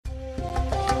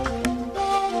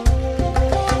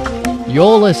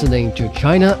You're listening to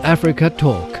China Africa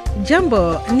Talk.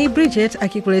 Jambo, ni Bridget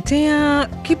akikuletea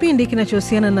kipindi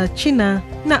kinachohusiana na China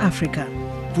na Afrika.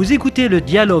 Vous écoutez le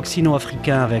dialogue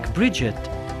sino-africain avec Bridget.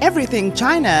 Everything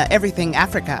China, everything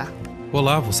Africa.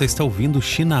 Olá, você está ouvindo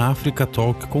China Africa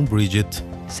Talk com Bridget.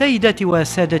 سيداتي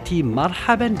وسادتي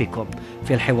مرحبا بكم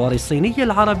في الحوار الصيني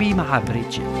العربي مع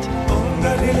بريدجيت.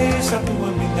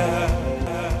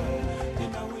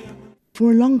 For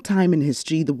a long time in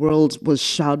history, the world was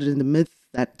shrouded in the myth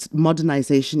that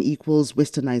modernization equals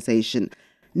westernization.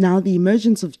 Now the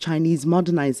emergence of Chinese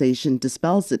modernization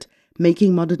dispels it,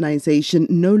 making modernization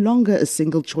no longer a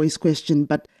single choice question,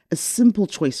 but a simple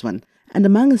choice one. And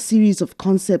among a series of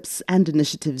concepts and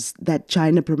initiatives that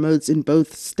China promotes in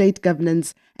both state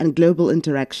governance and global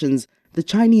interactions, the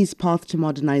Chinese path to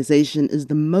modernization is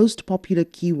the most popular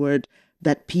keyword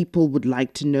that people would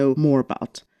like to know more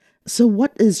about. So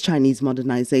what is Chinese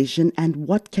modernization and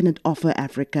what can it offer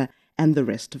Africa and the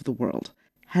rest of the world?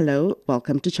 Hello,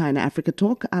 welcome to China Africa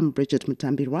Talk. I'm Bridget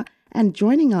Mutambirwa, and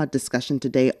joining our discussion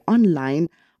today online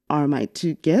are my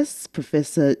two guests,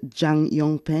 Professor Zhang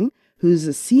Yongpeng, who's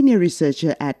a senior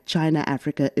researcher at China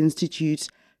Africa Institute,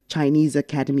 Chinese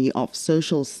Academy of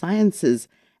Social Sciences,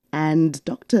 and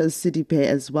Dr. Osidipe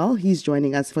as well. He's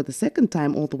joining us for the second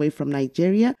time all the way from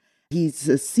Nigeria. He's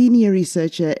a senior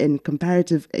researcher in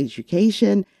comparative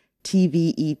education,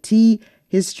 TVET,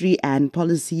 history and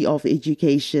policy of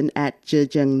education at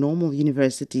Zhejiang Normal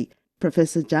University.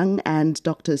 Professor Zhang and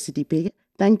Dr. Osidipe,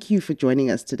 thank you for joining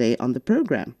us today on the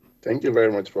program. Thank you very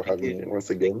much for having me once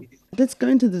again. Let's go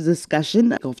into the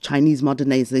discussion of Chinese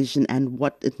modernization and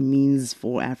what it means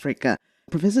for Africa.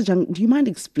 Professor Zhang, do you mind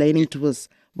explaining to us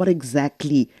what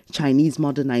exactly Chinese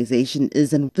modernization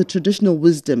is and the traditional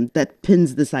wisdom that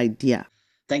pins this idea?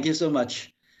 Thank you so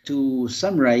much. To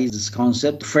summarize this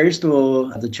concept, first of all,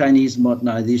 the Chinese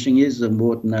modernization is a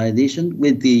modernization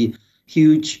with the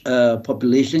huge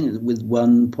population with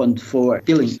 1.4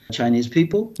 billion Chinese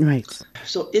people. Right.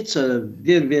 So it's a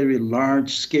very, very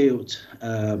large-scale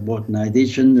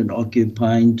modernization and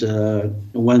occupying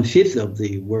 1/5 of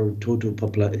the world total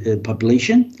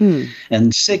population.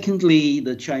 And secondly,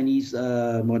 the Chinese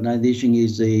modernization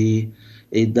is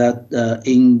that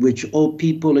in which all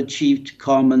people achieved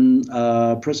common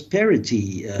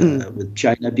prosperity with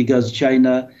China, because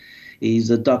China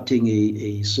is adopting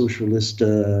a socialist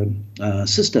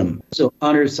system. So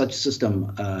under such system,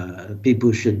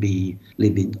 people should be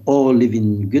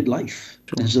living good life.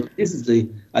 And so this is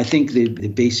I think the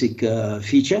basic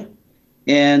feature.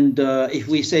 And if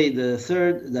we say the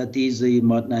third, that is the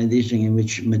modernization in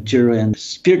which material and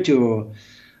spiritual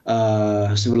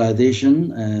civilization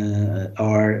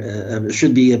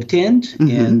should be obtained,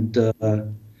 and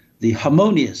the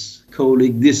harmonious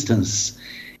coexistence.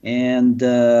 And,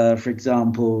 for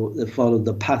example, follow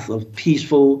the path of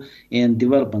peaceful and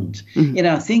development. And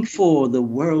I think for the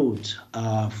world,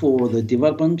 for the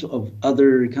development of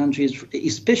other countries,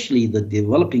 especially the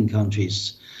developing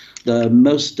countries, the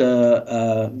most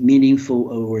meaningful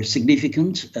or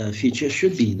significant feature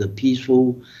should be the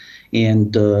peaceful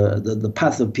and the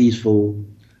path of peaceful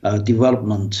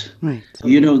development. Right.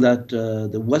 You know that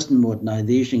the Western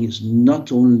modernization is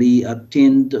not only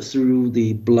obtained through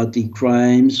the bloody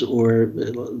crimes or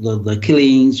the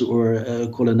killings or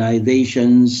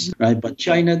colonizations, right? But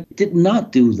China did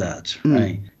not do that,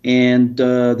 right? And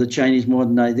the Chinese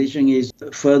modernization is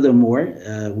furthermore,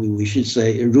 we should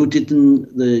say, rooted in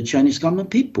the Chinese common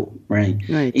people, right?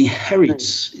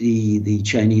 Inherits the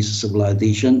Chinese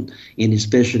civilization, and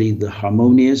especially the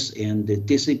harmonious and the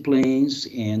disciplines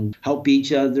and help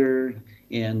each other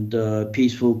and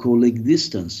peaceful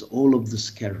coexistence. All of these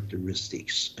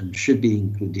characteristics should be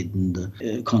included in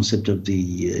the concept of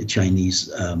the Chinese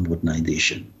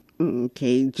modernization.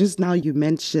 Okay, just now you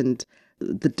mentioned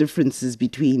the differences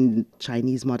between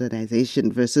Chinese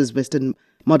modernization versus Western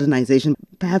modernization.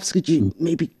 Perhaps could you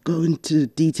maybe go into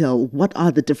detail? What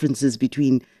are the differences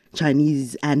between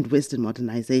Chinese and Western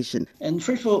modernization? And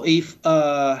first of all, if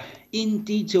in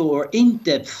detail or in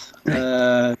depth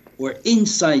or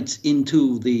insights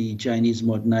into the Chinese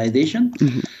modernization,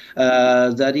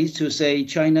 that is to say,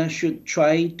 China should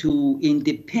try to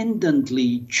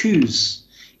independently choose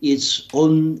its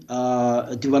own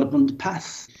development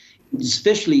path.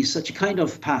 Especially such a kind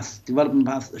of development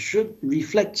path should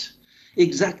reflect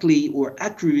exactly or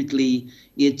accurately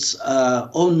its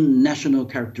own national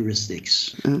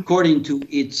characteristics according to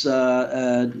its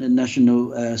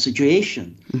national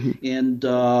situation. And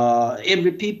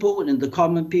every people and the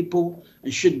common people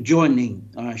should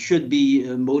should be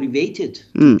motivated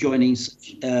to joining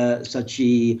such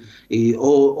a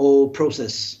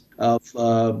process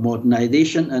of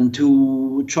modernization and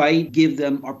to try give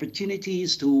them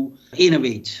opportunities to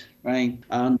innovate, right?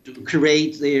 And to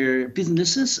create their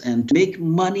businesses and to make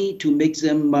money, to make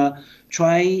them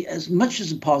try as much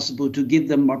as possible to give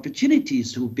them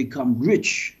opportunities to become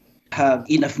rich, have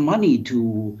enough money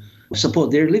to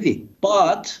support their living.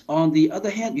 But on the other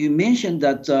hand, you mentioned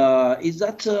that is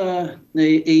that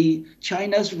a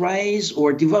China's rise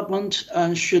or development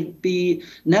should be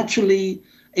naturally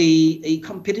a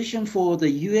competition for the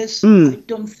U.S. I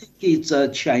don't think it's a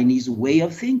Chinese way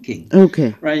of thinking.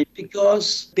 Okay. Right?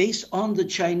 Because based on the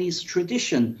Chinese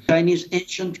tradition, Chinese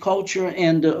ancient culture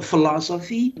and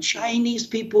philosophy, Chinese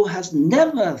people has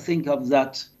never think of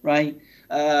that, right?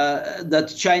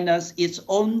 That China's its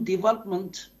own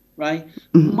development, right,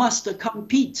 must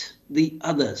compete the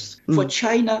others. For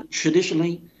China,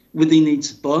 traditionally, within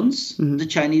its bones, the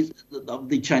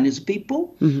Chinese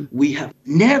people, we have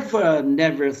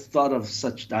never thought of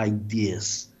such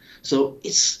ideas. So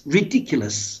it's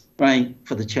ridiculous, right,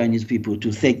 for the Chinese people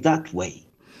to think that way.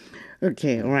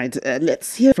 Okay, all right.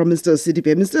 Let's hear from Mr.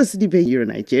 Osidipe. Mr. Osidipe, you're a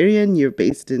Nigerian, you're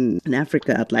based in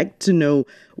Africa. I'd like to know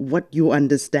what your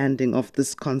understanding of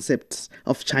this concept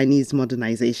of Chinese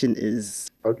modernization is.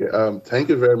 Okay, thank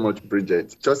you very much,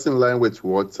 Bridget. Just in line with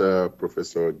what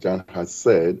Professor Zhang has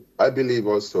said, I believe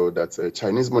also that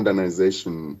Chinese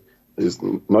modernization is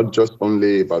not just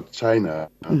only about China.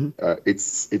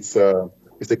 It's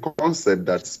a concept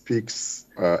that speaks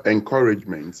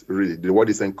encouragement, really. The word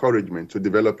is encouragement to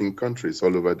developing countries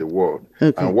all over the world.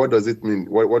 Okay. And what does it mean?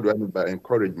 What do I mean by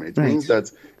encouragement? It means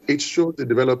that it shows the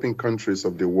developing countries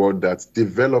of the world that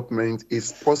development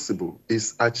is possible,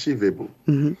 is achievable.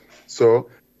 So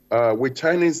with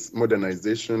Chinese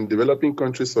modernization, developing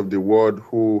countries of the world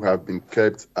who have been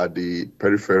kept at the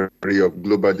periphery of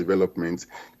global development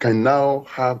can now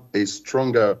have a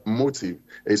stronger motivation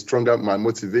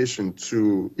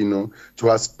to, to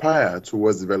aspire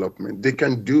towards development. They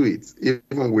can do it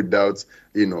even without,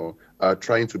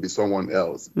 trying to be someone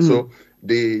else. So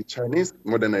the Chinese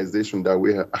modernization that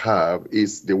we have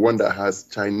is the one that has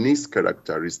Chinese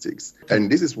characteristics. And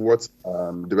this is what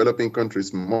developing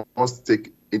countries must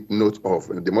take note of,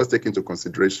 and they must take into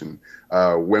consideration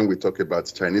when we talk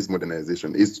about Chinese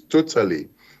modernization. It's totally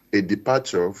a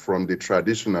departure from the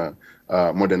traditional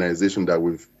modernization that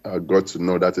we've got to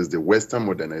know, that is the Western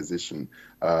modernization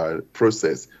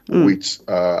process, which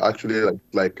actually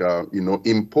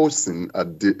imposing a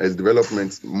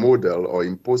development model or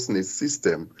imposing a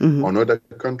system on other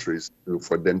countries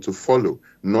for them to follow,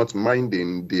 not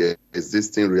minding the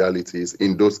existing realities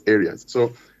in those areas.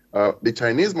 So the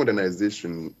Chinese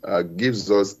modernization gives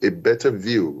us a better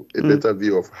view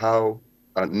of how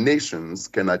nations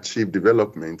can achieve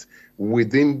development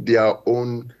within their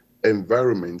own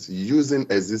environment, using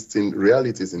existing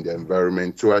realities in their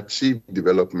environment to achieve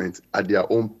development at their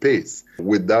own pace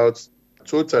without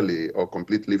totally or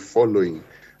completely following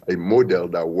a model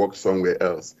that works somewhere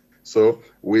else. So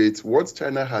with what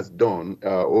China has done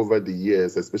over the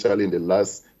years, especially in the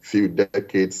last few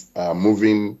decades,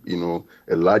 moving,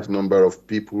 a large number of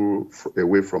people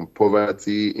away from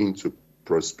poverty into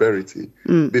prosperity.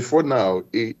 Before now,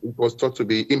 it was thought to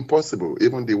be impossible.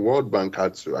 Even the World Bank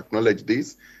had to acknowledge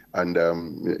this, and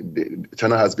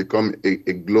China has become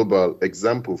a global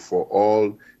example for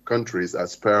all countries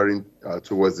aspiring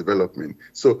towards development.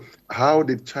 So how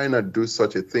did China do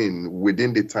such a thing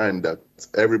within the time that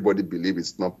everybody believed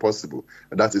it's not possible?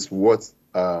 That is what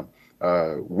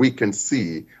we can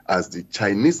see as the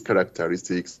Chinese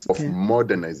characteristics of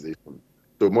modernization.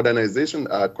 So modernization,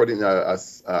 according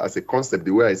as a concept,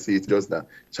 the way I see it, just that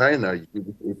China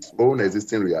uses its own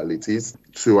existing realities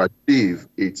to achieve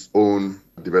its own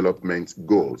development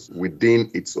goals within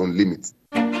its own limits.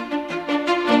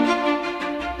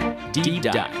 Deep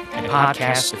Dive, a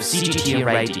podcast of CGTN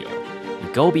Radio. We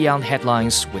go beyond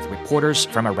headlines with reporters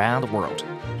from around the world.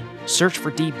 Search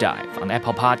for Deep Dive on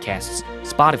Apple Podcasts,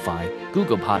 Spotify,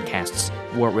 Google Podcasts,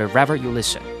 or wherever you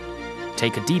listen.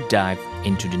 Take a deep dive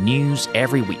into the news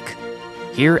every week.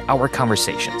 Hear our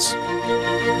conversations.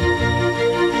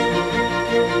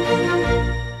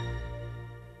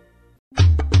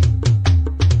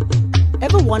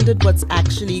 Ever wondered what's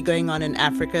actually going on in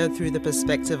Africa through the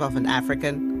perspective of an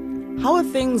African? How are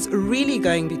things really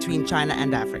going between China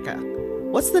and Africa?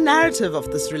 What's the narrative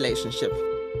of this relationship?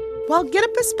 Well, get a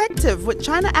perspective with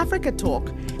China-Africa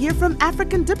Talk. Hear from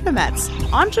African diplomats,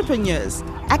 entrepreneurs,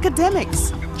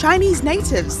 academics, Chinese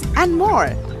natives, and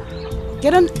more.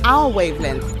 Get on our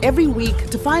wavelength every week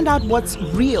to find out what's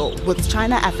real with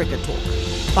China-Africa Talk.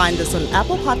 Find us on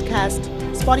Apple Podcast,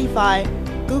 Spotify,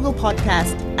 Google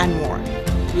Podcast, and more.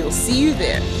 We'll see you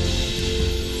there.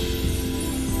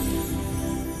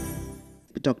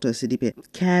 Dr. Osidipe.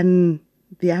 Can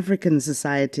the African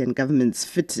society and governments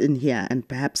fit in here and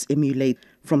perhaps emulate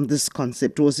from this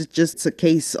concept? Or is it just a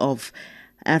case of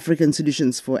African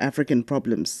solutions for African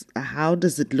problems? How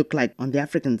does it look like on the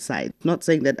African side? Not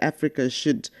saying that Africa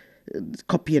should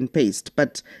copy and paste,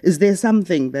 but is there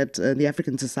something that the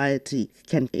African society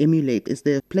can emulate? Is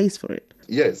there a place for it?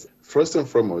 Yes. First and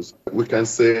foremost, we can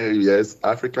say, yes,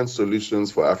 African solutions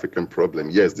for African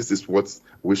problems. Yes, this is what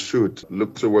we should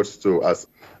look towards to as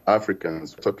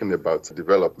Africans talking about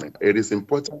development. It is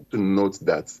important to note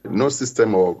that no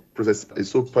system or process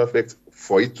is so perfect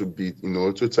for it to be,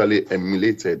 totally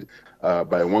emulated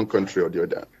by one country or the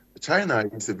other. China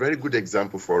is a very good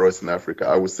example for us in Africa.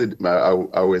 I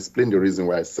will explain the reason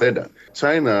why I said that.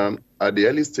 China, at the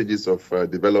early stages of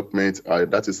development,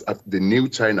 that is the new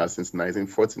China since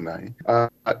 1949,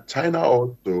 China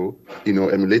also,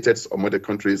 emulated some other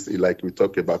countries, like we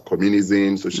talk about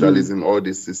communism, socialism, all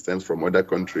these systems from other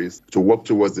countries to work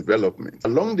towards development.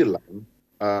 Along the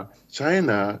line,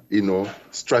 China,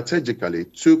 strategically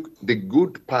took the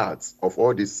good parts of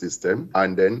all this system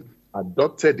and then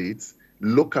adopted it,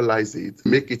 localize it,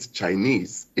 make it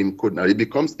Chinese in code. Now it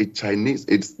becomes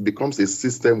a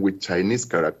system with Chinese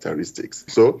characteristics.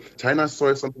 So China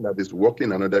saw something that is working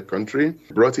in another country,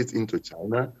 brought it into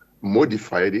China,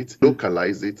 modified it,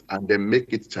 localized it, and then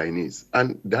make it Chinese.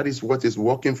 And that is what is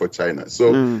working for China.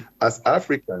 So as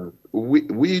Africans, we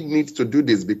need to do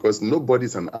this because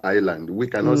nobody's an island. We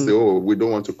cannot say, we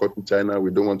don't want to copy China, we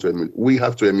don't want to emulate. We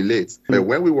have to emulate. But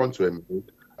when we want to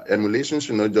emulate, emulation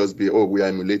should not just be, we are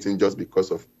emulating just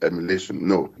because of emulation.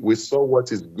 No, we saw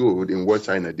what is good in what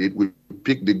China did. We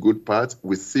pick the good part.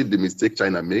 We see the mistake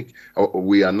China make.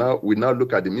 We now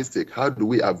look at the mistake. How do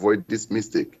we avoid this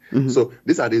mistake? So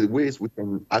these are the ways we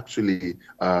can actually,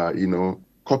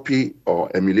 copy or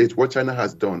emulate what China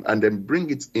has done and then bring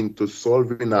it into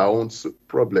solving our own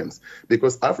problems.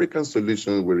 Because African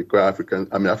solutions will require African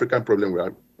problems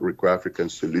will require African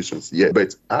solutions. Yeah,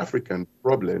 but African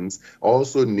problems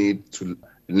also need to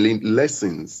learn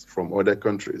lessons from other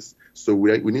countries. So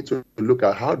we need to look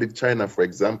at how did China, for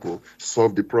example,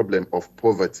 solve the problem of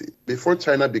poverty. Before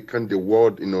China became the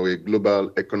world, a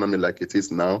global economy like it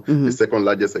is now, the second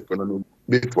largest economy.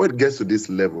 Before it gets to this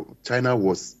level, China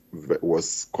was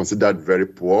considered very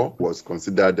poor, was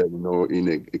considered,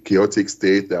 in a chaotic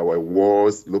state. There were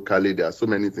wars locally. There are so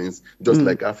many things, just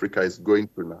like Africa is going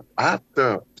through now.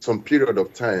 After some period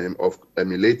of time of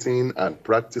emulating and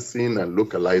practicing and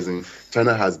localizing,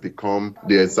 China has become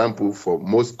the example for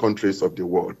most countries of the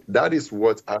world. That is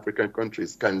what African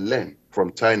countries can learn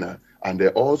from China, and they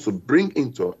also bring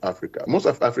into Africa. Most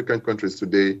of African countries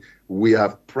today, we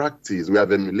have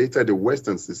emulated the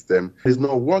Western system. It's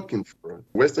not working for us.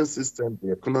 Western system,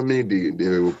 the economy,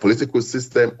 the political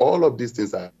system, all of these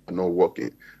things are not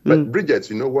working. But Bridget,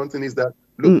 one thing is that,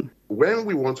 look, when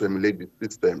we want to emulate the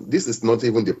system, this is not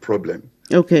even the problem.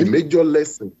 Okay. The major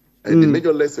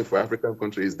lesson for African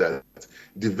countries is that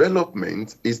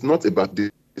development is not about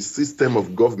the system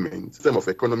of government, system of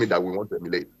economy that we want to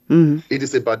emulate. It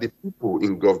is about the people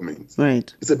in government.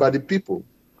 Right. It's about the people.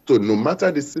 So no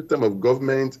matter the system of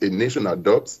government a nation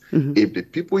adopts, if the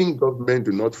people in government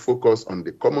do not focus on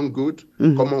the common good,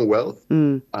 commonwealth,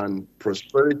 and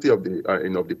prosperity of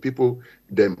the people,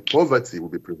 then poverty will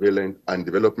be prevalent and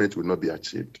development will not be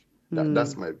achieved.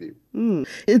 That's my view.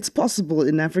 It's possible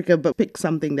in Africa, but pick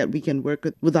something that we can work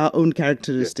with our own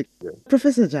characteristics. Yes.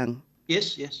 Professor Zhang.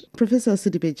 Yes. Professor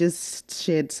Osidipe just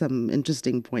shared some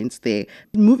interesting points there.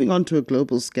 Moving on to a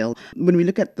global scale, when we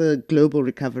look at the global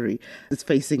recovery, it's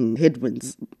facing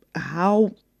headwinds.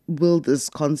 How will this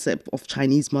concept of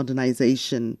Chinese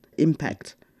modernization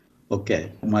impact?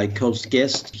 Okay. My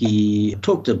guest, he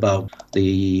talked about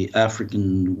the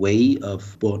African way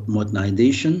of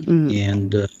modernization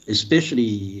and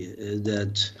especially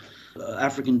that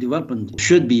African development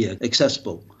should be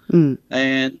accessible.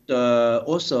 And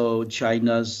also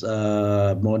China's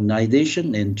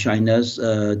modernization and China's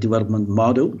development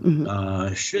model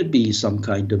should be some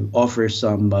kind of offer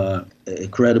some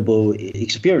credible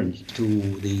experience to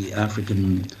the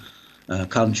African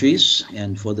countries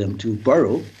and for them to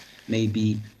borrow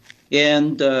maybe.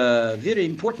 And very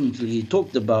importantly, he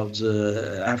talked about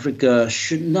Africa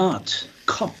should not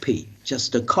copy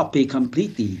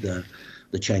completely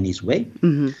the Chinese way.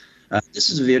 This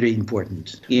is very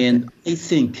important. And I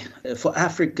think for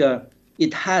Africa,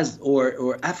 it has,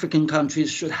 or African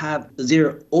countries should have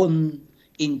their own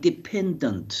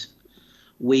independent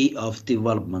way of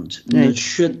development. Right. They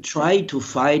should try to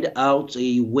find out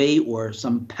a way or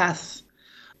some path,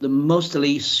 the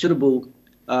mostly suitable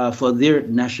for their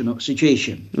national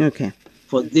situation,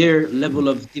 for their level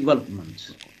of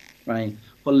development, right?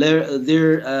 for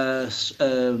their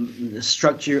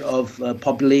structure of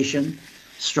population,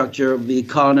 structure of the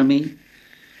economy.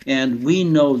 And we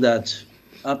know that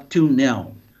up to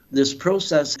now, this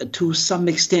process to some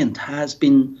extent has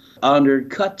been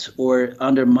undercut or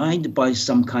undermined by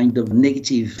some kind of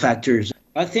negative factors.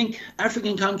 I think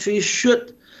African countries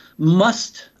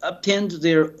must obtain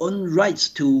their own rights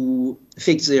to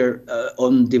fix their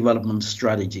own development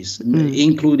strategies,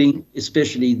 including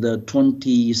especially the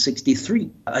 2063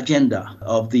 agenda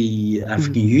of the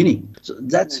African Union. So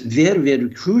that's very, very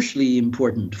crucially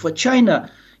important. For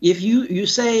China, if you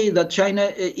say that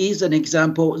China is an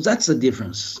example, that's the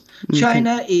difference.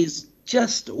 China is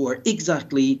just or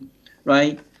exactly,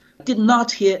 right, did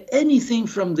not hear anything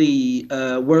from the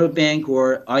World Bank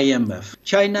or IMF.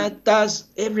 China does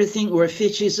everything or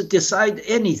fishes decide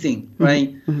anything,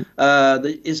 right?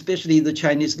 Especially the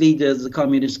Chinese leaders, the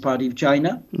Communist Party of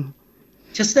China,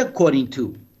 just according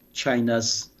to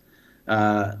China's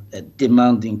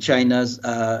demanding, China's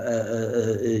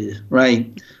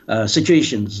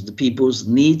situations, the people's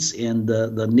needs and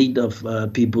the need of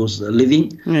people's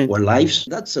living or lives.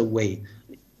 That's a way.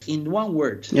 In one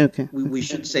word, we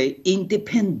should say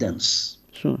independence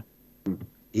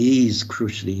is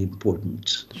crucially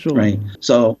important, right?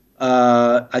 So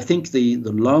I think the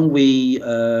long way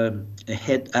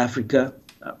ahead Africa,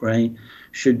 right,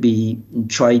 should be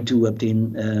try to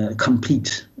obtain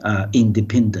complete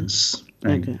independence,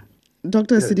 right? Okay.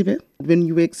 Dr. Osidipe, when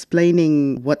you were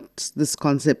explaining what this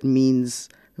concept means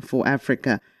for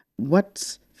Africa,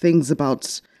 what things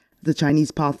about the Chinese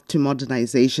path to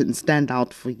modernization stand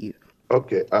out for you?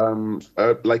 Okay,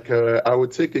 I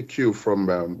would take a cue from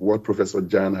what Professor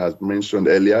Zhang has mentioned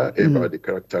earlier about the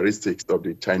characteristics of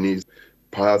the Chinese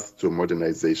path to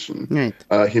modernization.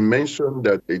 Right. He mentioned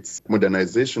that it's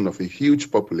modernization of a huge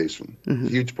population,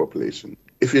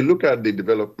 If you look at the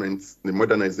developments, the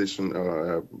modernization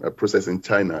process in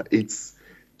China,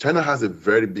 China has a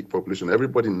very big population.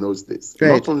 Everybody knows this.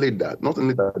 Right. Not only that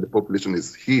the population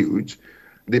is huge,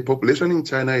 the population in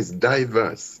China is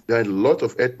diverse. There are a lot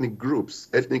of ethnic groups,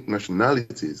 ethnic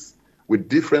nationalities with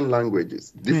different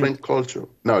languages, different culture.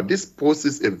 Now, this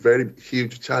poses a very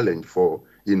huge challenge for,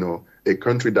 a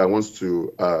country that wants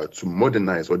to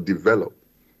modernize or develop.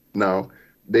 Now,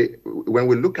 when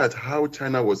we look at how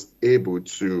China was able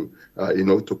to,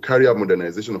 to carry out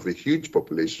modernization of a huge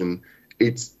population,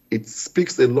 it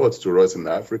speaks a lot to us in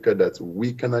Africa that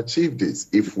we can achieve this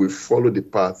if we follow the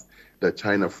path that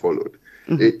China followed.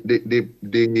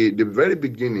 The very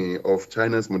beginning of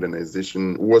China's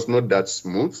modernization was not that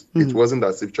smooth. It wasn't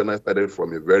as if China started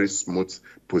from a very smooth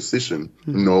position.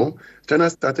 No, China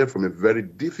started from a very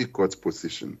difficult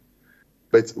position.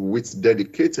 But with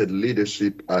dedicated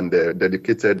leadership and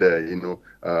dedicated,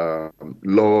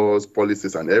 laws,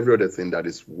 policies, and every other thing that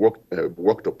is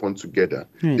worked upon together,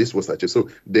 this was achieved. So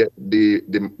the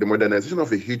modernization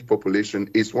of a huge population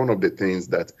is one of the things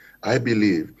that I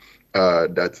believe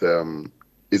that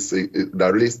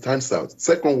really stands out.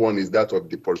 Second one is that of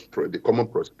the common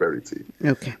prosperity.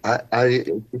 Okay.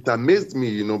 It amazed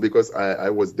me, because I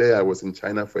was there. I was in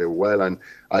China for a while, and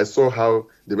I saw how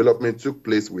development took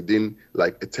place within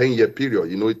like a 10-year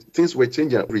period. Things were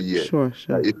changing every year. Sure.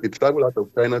 If you travel out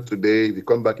of China today, if you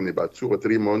come back in about 2 or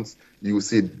 3 months, you will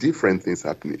see different things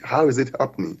happening. How is it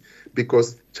happening?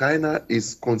 Because China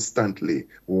is constantly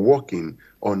working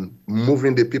on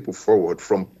moving the people forward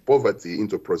from poverty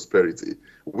into prosperity.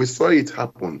 We saw it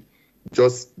happen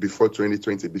just before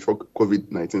 2020, before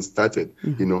COVID-19 started.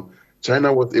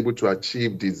 China was able to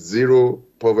achieve the zero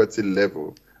poverty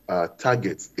level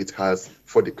targets it has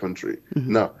for the country.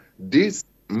 Now, this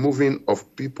moving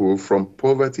of people from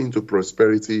poverty into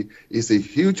prosperity is a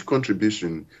huge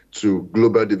contribution to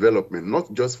global development,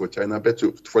 not just for China, but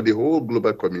for the whole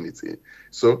global community.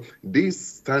 So this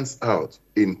stands out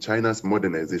in China's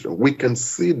modernization. We can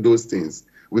see those things.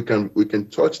 We can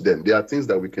touch them. There are things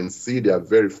that we can see. They are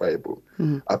verifiable.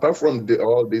 Apart from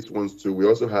all these ones too, we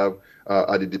also have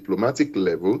at the diplomatic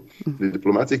level. The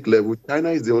diplomatic level, China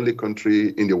is the only country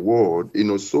in the world,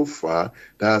 so far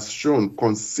that has shown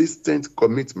consistent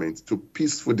commitment to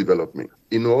peaceful development.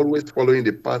 Always following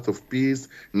the path of peace,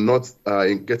 not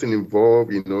in getting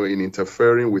involved, in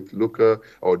interfering with local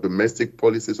or domestic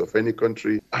policies of any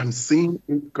country, and seeing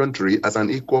each country as an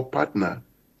equal partner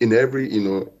in every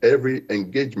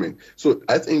engagement. So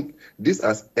I think this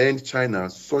has earned China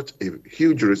such a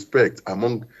huge respect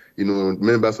among,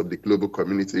 members of the global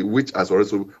community, which has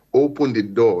also opened the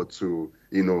door to,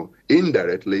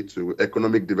 indirectly to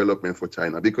economic development for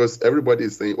China, because everybody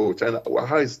is saying, oh, China,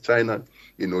 how is China,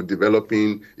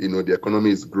 developing, the economy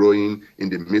is growing in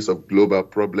the midst of global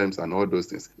problems and all those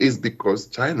things. It's because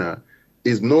China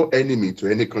is no enemy to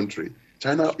any country.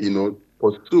 China,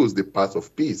 pursues the path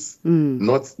of peace,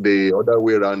 not the other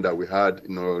way around that we had,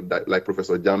 that, like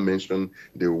Professor Zhang mentioned,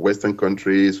 the Western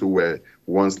countries who were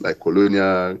once like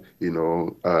colonial,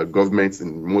 governments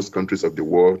in most countries of the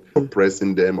world,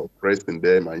 oppressing them,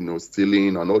 and,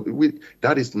 stealing and all.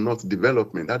 That is not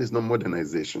development. That is not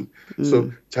modernization.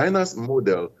 So China's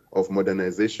model of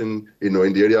modernization, in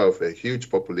the area of a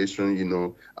huge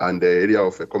population, and the area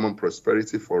of a common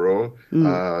prosperity for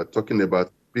all, talking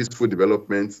about peaceful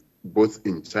development, both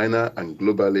in China and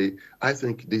globally. I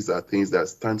think these are things that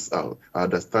stand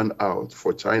out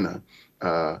for China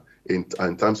in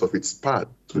terms of its path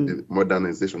to the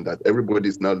modernization that everybody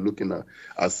is now looking at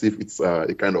as if it's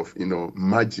a kind of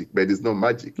magic, but it's not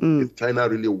magic. If China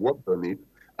really worked on it,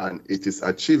 and it is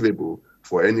achievable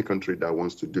for any country that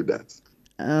wants to do that.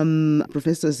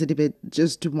 Professor Osidipe,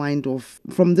 just to wind off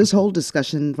from this whole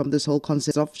discussion, from this whole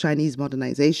concept of Chinese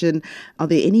modernization, are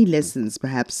there any lessons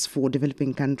perhaps for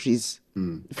developing countries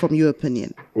from your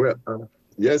opinion? Well,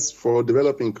 yes, for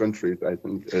developing countries, I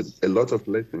think a lot of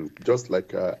lessons, just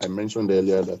like I mentioned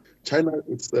earlier, that China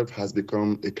itself has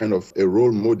become a kind of a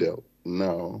role model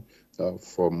now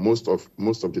for most of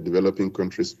the developing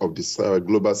countries of the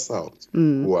global South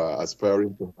who are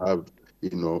aspiring to have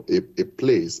a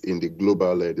place in the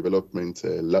global development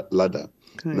ladder.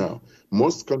 Okay. Now,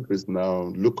 most countries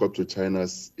now look up to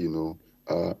China's,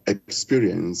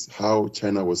 experience, how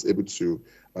China was able to,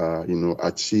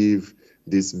 achieve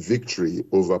this victory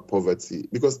over poverty,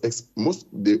 because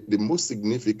the most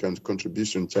significant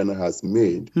contribution China has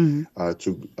made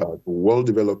to world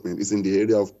development is in the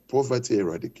area of poverty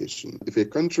eradication. If a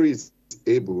country is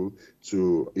able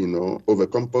to,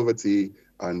 overcome poverty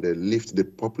and lift the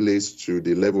populace to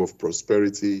the level of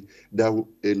prosperity, there are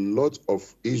a lot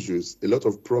of issues, a lot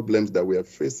of problems that we are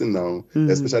facing now,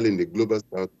 especially in the global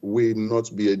South, will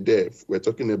not be there. We're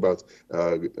talking about,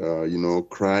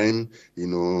 crime,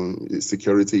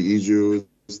 security issues,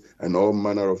 and all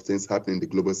manner of things happening in the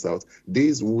global South.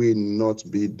 These will not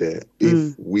be there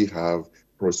if we have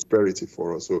prosperity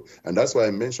for us. So, and that's why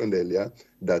I mentioned earlier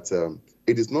that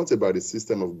it is not about the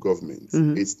system of government.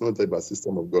 It's not about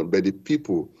system of government, but the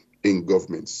people in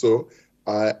government. So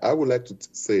I would like to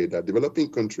say that developing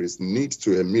countries need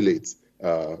to emulate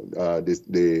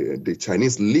the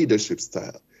Chinese leadership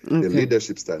style. Okay. The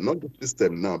leadership style, not the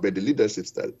system now, but the leadership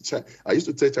style. I used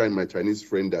to tell my Chinese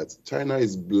friend that China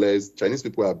is blessed. Chinese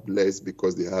people are blessed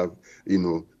because they have,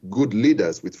 good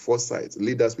leaders with foresight.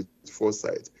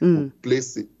 Who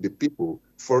place the people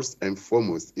first and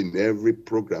foremost in every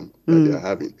program that they are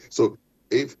having. So,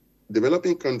 if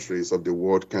developing countries of the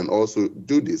world can also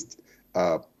do this,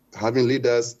 having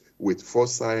leaders with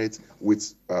foresight,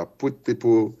 with put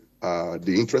people.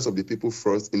 The interest of the people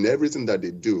first in everything that they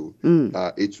do,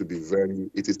 it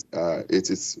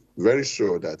is very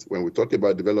sure that when we talk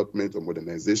about development or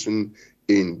modernization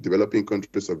in developing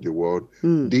countries of the world,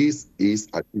 this is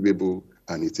achievable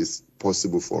and it is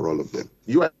possible for all of them.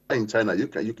 You are in China, you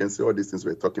can see all these things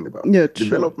we're talking about. Yeah,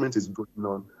 development is going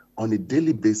on a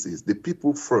daily basis. The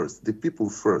people first,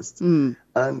 and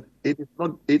it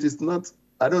is not.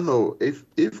 I don't know if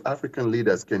African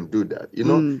leaders can do that.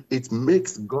 It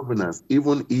makes governance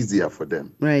even easier for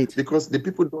them. Right. Because the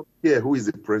people don't care who is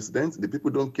the president. The people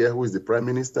don't care who is the prime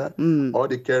minister. All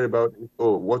they care about is,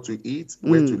 what to eat,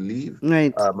 where to live.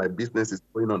 Right. My business is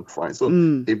going on fine. So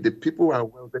if the people are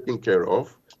well taken care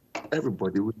of,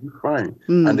 everybody will be fine.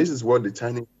 And this is what the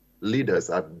Chinese leaders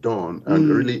have done, and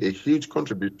really a huge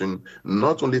contribution,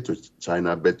 not only to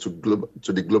China, but to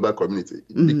the global community.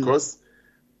 Because,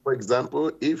 for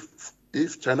example, if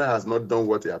China has not done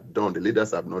what they have done, the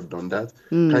leaders have not done that,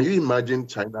 can you imagine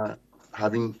China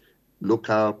having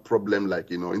local problem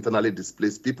like, internally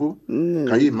displaced people?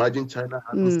 Can you imagine China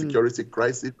having security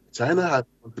crisis? China has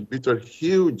contributed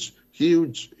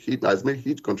has made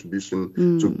huge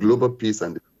contribution to global peace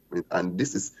and development, and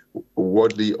this is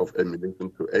worthy of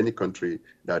emulation to any country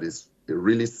that is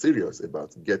really serious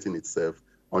about getting itself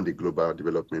on the global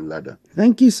development ladder.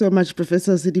 Thank you so much,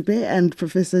 Professor Osidipe and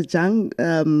Professor Zhang.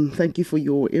 Thank you for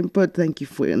your input. Thank you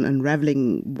for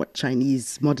unraveling what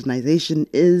Chinese modernization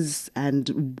is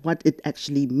and what it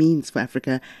actually means for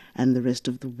Africa and the rest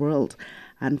of the world.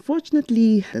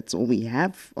 Unfortunately, that's all we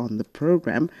have on the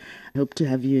program. I hope to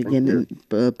have you again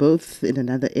both in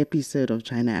another episode of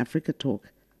China-Africa Talk.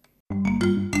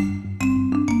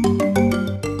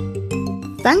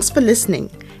 Thanks for listening.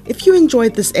 If you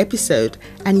enjoyed this episode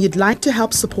and you'd like to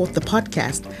help support the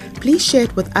podcast, please share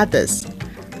it with others.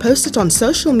 Post it on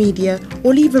social media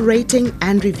or leave a rating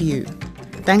and review.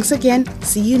 Thanks again.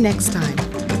 See you next time.